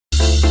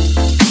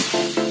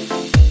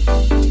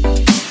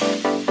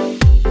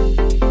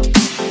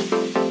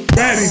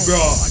bro.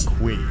 My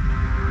queen.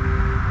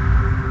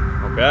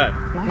 Okay.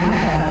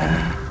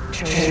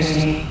 Chose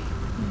me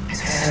as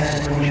a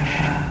servant of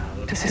her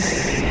to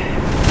succeed.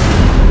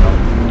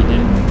 He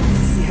did.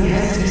 He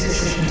has this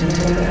decision to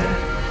deliver.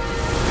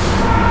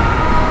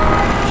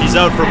 She's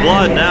out for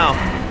blood now.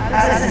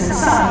 As the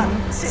sun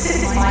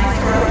sits in my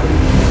throne.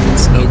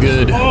 It's no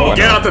good. Oh,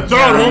 Get off the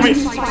throne, homie!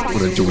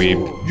 What a dweeb.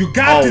 you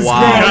got this, wow.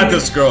 girl. You got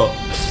this, girl.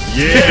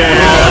 Yeah!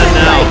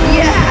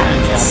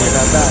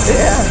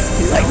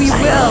 Like we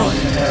will.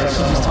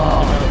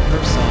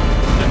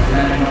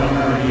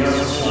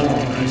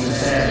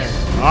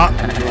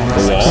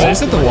 The wall?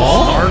 Is it the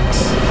wall?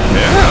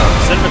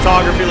 Yeah.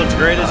 Cinematography looks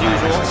great as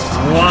usual.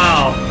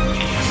 Wow.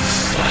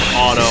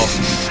 Auto.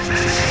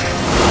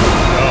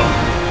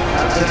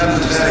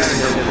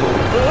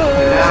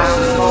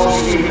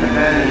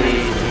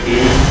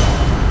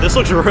 This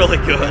looks really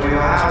good.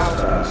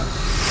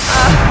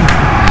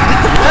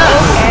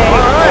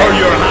 Oh,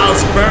 your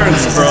house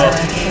burns,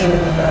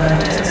 bro.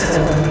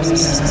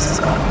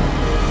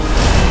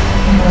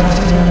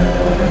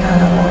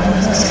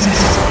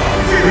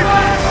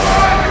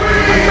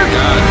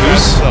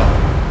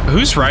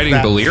 Who's writing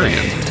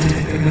Valyrian?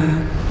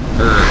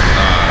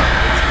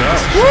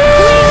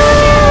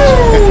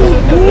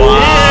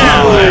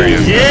 Wow.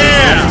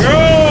 Yeah, bro.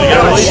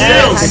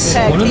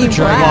 One of the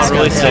dragons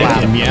got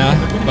taken, yeah,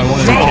 by one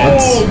of the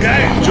kids. Oh,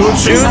 guy. June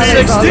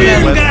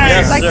 16, guys.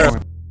 Yes, sir.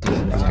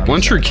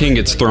 One True King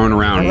gets thrown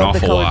around an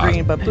awful lot.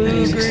 Green, but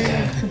blue green.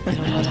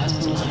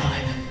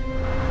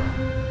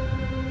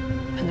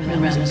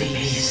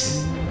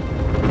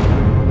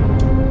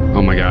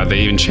 Oh my god, they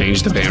even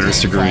changed the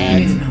banners to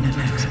green.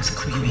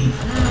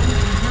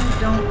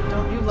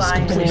 Don't you lie.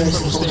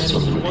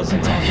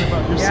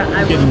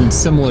 Getting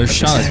similar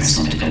shots.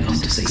 Don't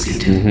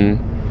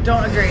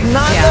agree.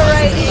 Not the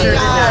right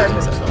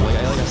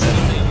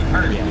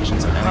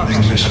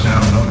Doing this now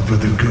not for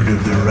the good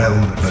of the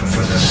realm, but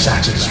for the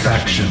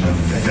satisfaction of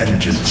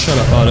vengeance. Shut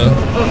up, Otto.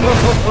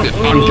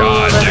 On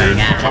God, dude.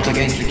 Plot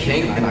against the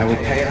king, and I will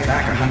pay it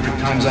back 100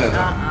 times over.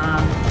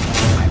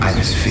 I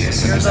was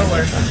fierce. You're the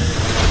worst.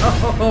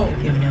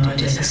 You have no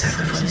idea the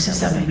sacrifices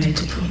that we made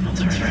to put him on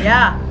the throne.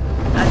 Yeah.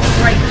 That's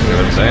right. You know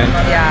what I'm saying?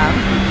 Yeah.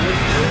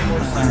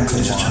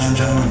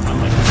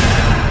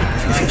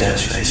 If he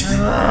does face me,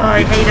 Oh,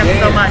 I hate him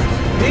so much.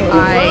 I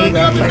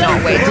cannot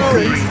wait to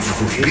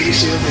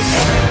see.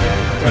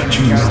 but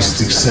you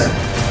must accept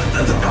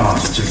that the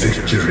path to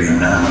victory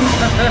now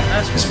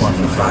is one of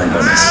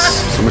violence.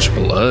 So much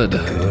blood.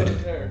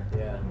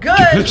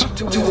 Good.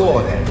 To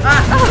war then.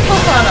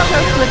 Hold on.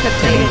 Look at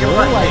me.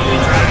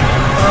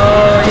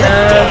 Oh,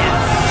 yeah.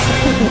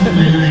 All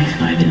my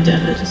life, I've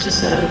endeavored to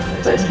serve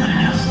both my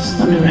house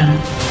and the realm.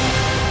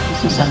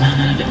 So somehow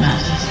none of it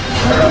matters.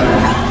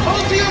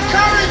 Hold to your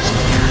courage!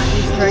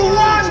 You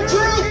are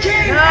true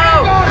king! No!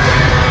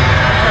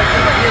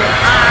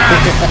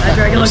 That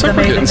dragon Looks looks like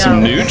we're getting amazing some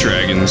now. new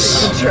dragons.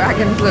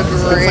 Dragons look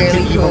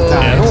really cool.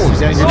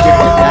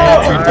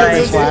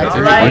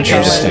 One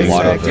changes a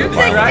lot of the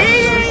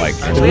like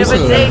We have a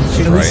date.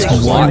 a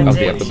lot of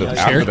the episodes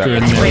after Character in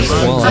that. there as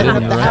well. I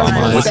didn't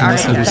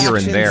Here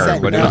recognize and there,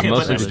 but it was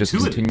mostly to just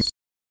continue.